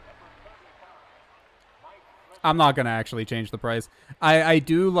reasonable. I'm not going to actually change the price. I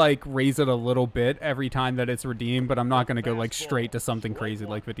do, like, raise it a little bit every time that it's redeemed, but I'm not going to go, like, straight to something crazy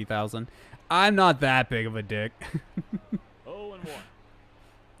like 50,000. I'm not that big of a dick. 0-1.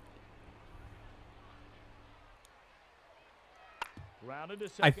 Grounded to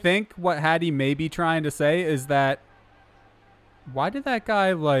I second. think what Hattie may be trying to say is that... Why did that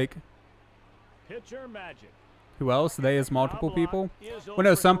guy, like... Pitcher magic. Who else? They as multiple Knobloch people? is Well, no,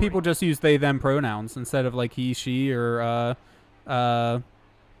 0 some for 3. people just use they, them pronouns instead of, like, he, she, or,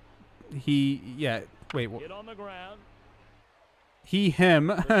 he, yeah, wait, Hit on the ground. he, him,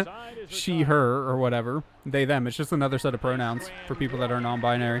 The side is she, retired. her, or whatever. They, them. It's just another set of pronouns for people that are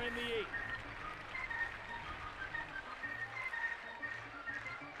non-binary. Here in the 8th.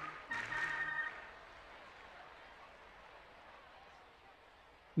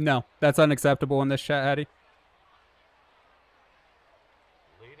 No, that's unacceptable in this chat, Hattie.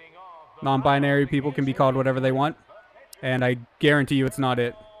 Leading off the Non-binary people can be called whatever they want, and I guarantee you it's not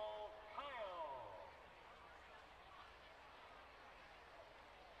it.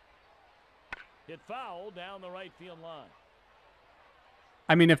 Hit foul down the right field line.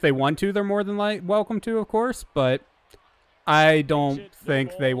 I mean, if they want to, they're more than welcome to, of course, but I don't Hit, no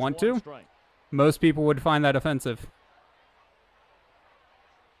think they balls, want 1 to. strike. Most people would find that offensive.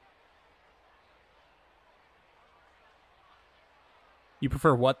 You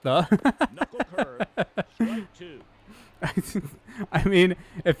prefer what the? Knuckle curve. Strike 2. I mean,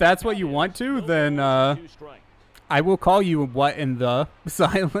 if that's what you want to, No then balls, 2 strikes. I will call you what in the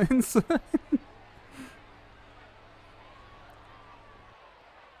silence.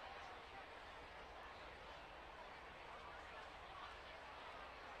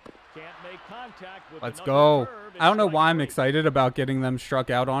 contact with Let's the go. knuckle curve. I don't know It's why strike I'm 3. excited about getting them struck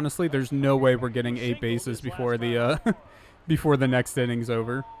out, honestly. There's no way we're getting 8 bases before the before the next inning's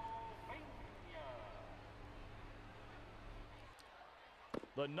over.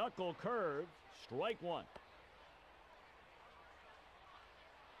 The knuckle curve, strike 1.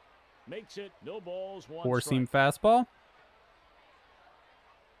 Makes it no balls, 1 Four-seam strike. fastball.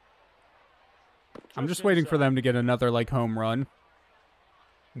 I'm just waiting for them to get another, like, home run.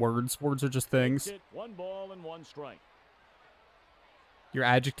 Words are just things. Makes it 1 ball and 1 strike. Your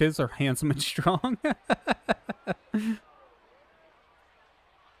adjectives are handsome and strong.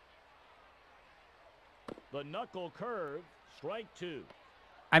 The knuckle curve, strike 2.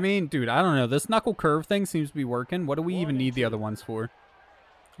 I mean, dude, I don't know. This knuckle curve thing seems to be working. What do we even need the other ones for?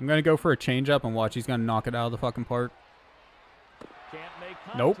 I'm going to go for a changeup and watch. He's going to knock it out of the fucking park. Can't make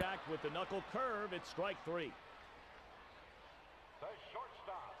Nope. contact with the knuckle curve. It's strike 3. The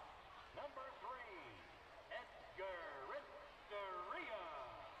shortstop, number 3, Edgar Renteria.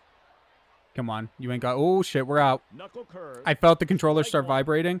 Come on. You ain't got... Oh, shit. We're out. Knuckle curve. I felt the controller start Strike 1.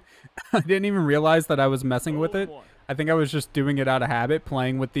 vibrating. I didn't even realize that I was messing with it. 0-1. I think I was just doing it out of habit,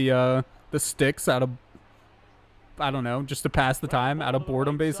 playing with the sticks out of... I don't know, just to pass the time, out of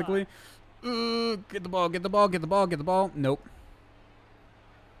boredom, basically. Get the ball, get the ball, get the ball, get the ball. Nope.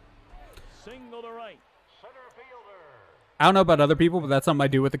 Single to right. Center fielder, I don't know about other people, but that's something I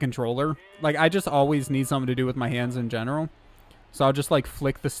do with the controller. Like, I just always need something to do with my hands in general. So I'll just, like,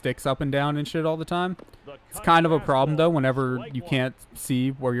 flick the sticks up and down and shit all the time. The It's cut kind of a problem, though, fastball, whenever strike you 1. can't see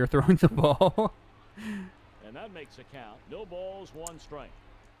where you're throwing the ball. And that makes a count. No balls, 1 strike.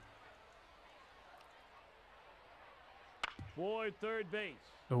 Boyd, third base.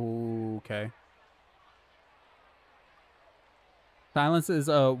 Okay. Silence is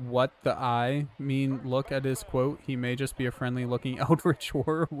what the eye mean. Look at his quote. He may just be a friendly looking Eldritch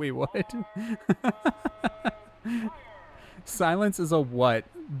horror. Wait, what? Silence is a what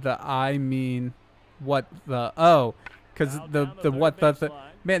the I mean. What the because the what the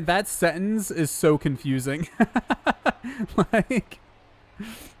man, that sentence is so confusing. Like,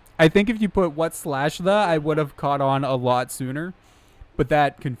 I think if you put what slash the, I would have caught on a lot sooner. But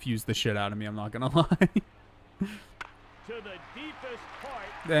that confused the shit out of me, I'm not gonna lie. To the deepest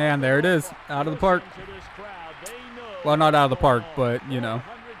part. And there it is, out of the park. Listen to this crowd. They know Well, not out of the park, ball. but, you know.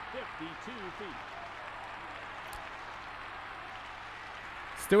 452 feet.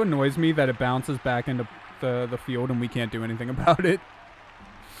 Still annoys me that it bounces back into the field and we can't do anything about it.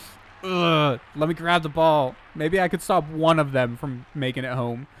 Ugh, let me grab the ball. Maybe I could stop one of them from making it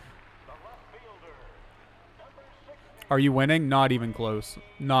home. the left fielder, number 60, Are you winning? Not even close.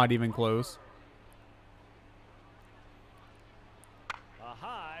 Not even close. A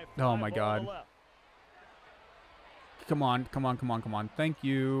high Oh fly my ball God. to left. Come on, come on, come on, come on. Thank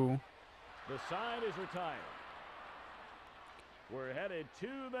you. The side is retired. We're headed to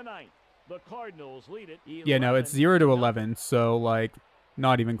the ninth. The Cardinals lead it. Yeah, no, it's 0 to 11, so, like,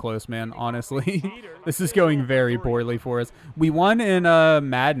 not even close, man, honestly. This is going very poorly for us. We won in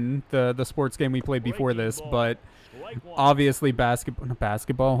Madden, the sports game we played before this, but obviously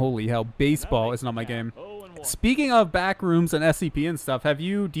basketball, holy hell, baseball is not my game. Speaking of backrooms and SCP and stuff,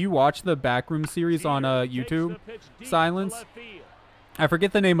 do you watch the backroom series on YouTube? Silence? I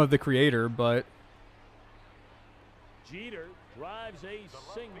forget the name of the creator, but Jeter drives a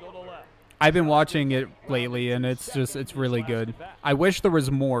single to left. I've been watching it lately, and it's really good. I wish there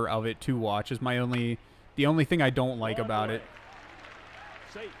was more of it to watch. Is the only thing I don't like about it.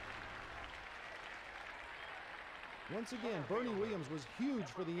 Safe. Once again, Bernie Williams was huge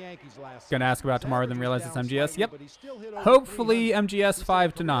for the Yankees last Gonna season. ask about His tomorrow, then average realize was it's down MGS. slightly, Yep. but he still hit over Hopefully 300. MGS He 5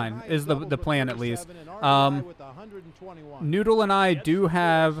 set to a 9 career is high the double for plan at least. 37 and RBI with 121. Noodle and I do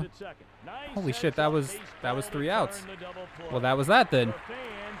have. At second. Nice Holy shit, heads that up was baseball 3 to outs. turn the double play. Well, that was that then. The fans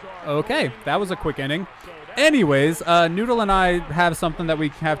are Okay, going that was a quick inning. so that Anyways, Noodle and I have something that we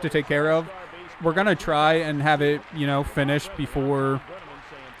have to take care of. We're gonna try and have it, finished before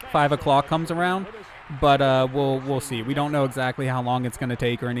 5 o'clock comes around. But we'll see. We don't know exactly how long it's gonna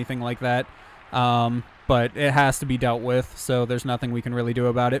take or anything like that. But it has to be dealt with, so there's nothing we can really do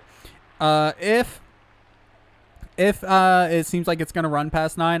about it. If it seems like it's gonna run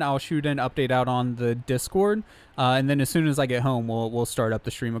past 9, I'll shoot an update out on the Discord, and then as soon as I get home, we'll start up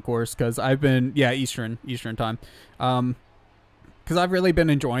the stream, of course, because I've been Eastern time, because I've really been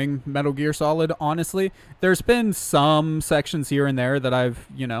enjoying Metal Gear Solid. Honestly, there's been some sections here and there that I've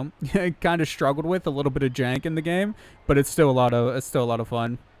kind of struggled with, a little bit of jank in the game, but it's still a lot of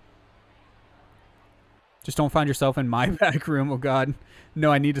fun. Just don't find yourself in my back room. Oh God,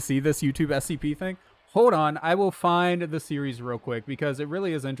 no! I need to see this YouTube SCP thing. Hold on, I will find the series real quick because it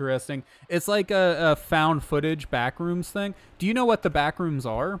really is interesting. It's like a found footage backrooms thing. Do you know what the backrooms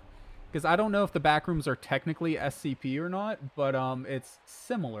are? Because I don't know if the backrooms are technically SCP or not, but it's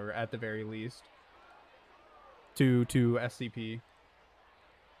similar at the very least to SCP.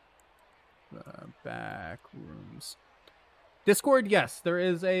 Backrooms. Discord, yes, there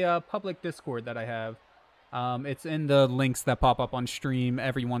is a public Discord that I have. It's in the links that pop up on stream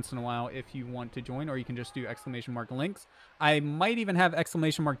every once in a while if you want to join, or you can just do ! links. I might even have !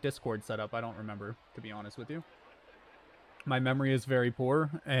 Discord set up. I don't remember, to be honest with you. My memory is very poor,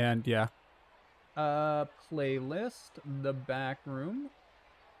 and yeah. Playlist, the back room.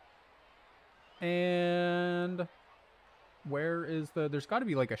 And where is there's got to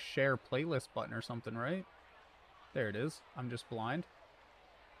be like a share playlist button or something, right? There it is. I'm just blind.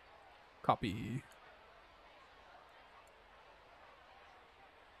 Copy.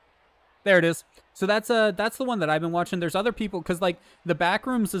 There it is. So that's the one that I've been watching. There's other people, because like the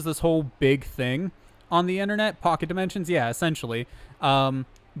Backrooms is this whole big thing on the internet. Pocket Dimensions, yeah, essentially. But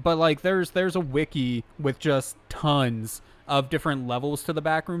like there's a wiki with just tons of different levels to the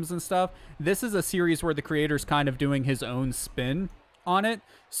Backrooms and stuff. This is a series where the creator's kind of doing his own spin on it.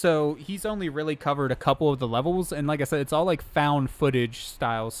 So he's only really covered a couple of the levels, and like I said, it's all like found footage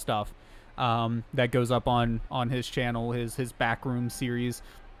style stuff that goes up on his channel, his Backroom series.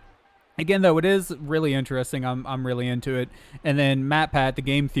 Again, though, it is really interesting. I'm really into it. And then Matt Pat, the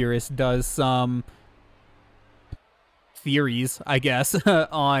game theorist, does some theories, I guess,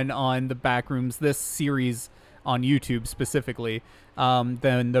 on the Backrooms, this series on YouTube specifically.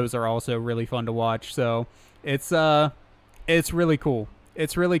 Then those are also really fun to watch. So it's really cool.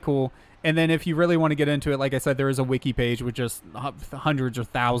 It's really cool. And then if you really want to get into it, like I said, there is a wiki page with just hundreds or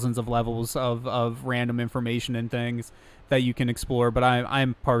thousands of levels of random information and things that you can explore. But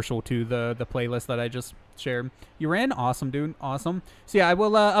I'm partial to the playlist that I just shared. You ran? Awesome, dude. Awesome. So yeah, I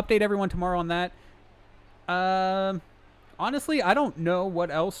will update everyone tomorrow on that. Honestly, I don't know what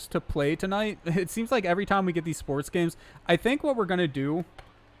else to play tonight. It seems like every time we get these sports games, I think what we're going to do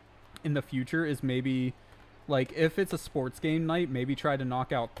in the future is maybe, like, if it's a sports game night, maybe try to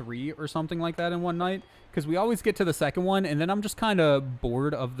knock out 3 or something like that in one night. Because we always get to the second one, and then I'm just kind of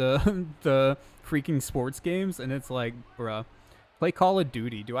bored of the the freaking sports games. And it's like, bruh, play Call of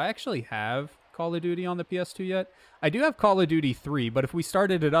Duty. Do I actually have Call of Duty on the PS2 yet? I do have Call of Duty 3, but if we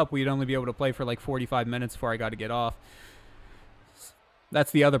started it up, we'd only be able to play for like 45 minutes before I got to get off.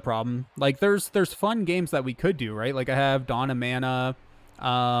 That's the other problem. Like, there's fun games that we could do, right? Like, I have Dawn of Mana,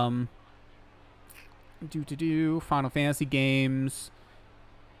 Final Fantasy games,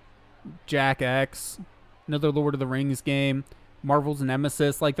 Jack X, another Lord of the Rings game, Marvel's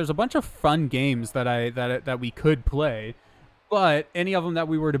Nemesis. Like, there's a bunch of fun games that we could play, but any of them that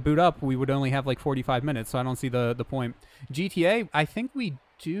we were to boot up, we would only have like 45 minutes, so I don't see the point. GTA, I think we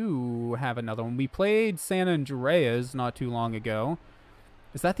do have another one. We played San Andreas not too long ago.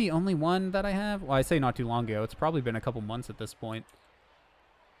 Is that the only one that I have? Well, I say not too long ago. It's probably been a couple months at this point.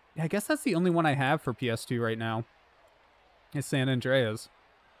 Yeah, I guess that's the only one I have for PS2 right now. Is San Andreas.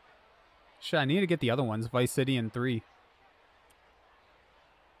 Shit, I need to get the other ones. Vice City and 3.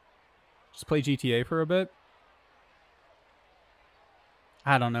 Just play GTA for a bit.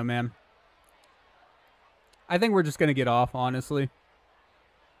 I don't know, man. I think we're just going to get off, honestly.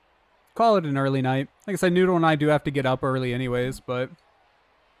 Call it an early night. Like I said, Noodle and I do have to get up early anyways, but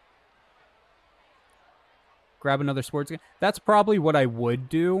grab another sports game. That's probably what I would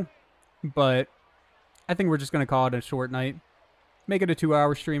do, but I think we're just going to call it a short night. Make it a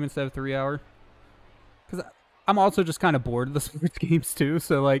 2-hour stream instead of 3-hour. Because I'm also just kind of bored of the sports games too,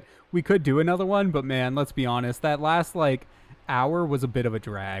 so like we could do another one, but man, let's be honest, that last like hour was a bit of a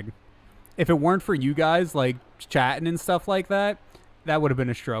drag. If it weren't for you guys like chatting and stuff like that, that would have been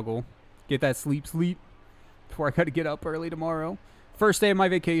a struggle. Get that sleep before I got to get up early tomorrow. First day of my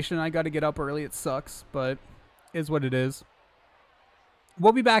vacation, I got to get up early. It sucks, but is what it is.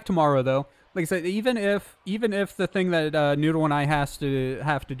 We'll be back tomorrow though. Like I said, even if the thing that Noodle and I have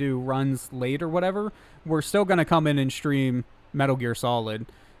to do runs late or whatever, we're still gonna come in and stream Metal Gear Solid.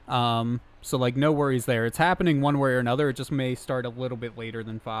 So like no worries there. It's happening one way or another. It just may start a little bit later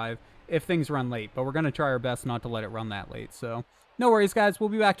than 5 if things run late, but we're gonna try our best not to let it run that late. So no worries, guys. We'll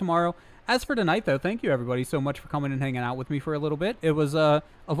be back tomorrow. As for tonight, though, thank you, everybody, so much for coming and hanging out with me for a little bit. It was a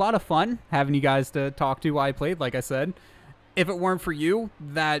lot of fun having you guys to talk to while I played, like I said. If it weren't for you,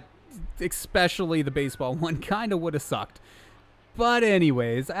 that, especially the baseball one, kind of would have sucked. But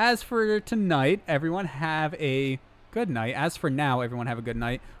anyways, as for tonight, everyone have a good night. As for now, everyone have a good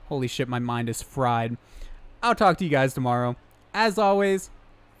night. Holy shit, my mind is fried. I'll talk to you guys tomorrow. As always,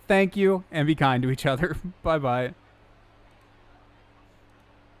 thank you and be kind to each other. Bye-bye.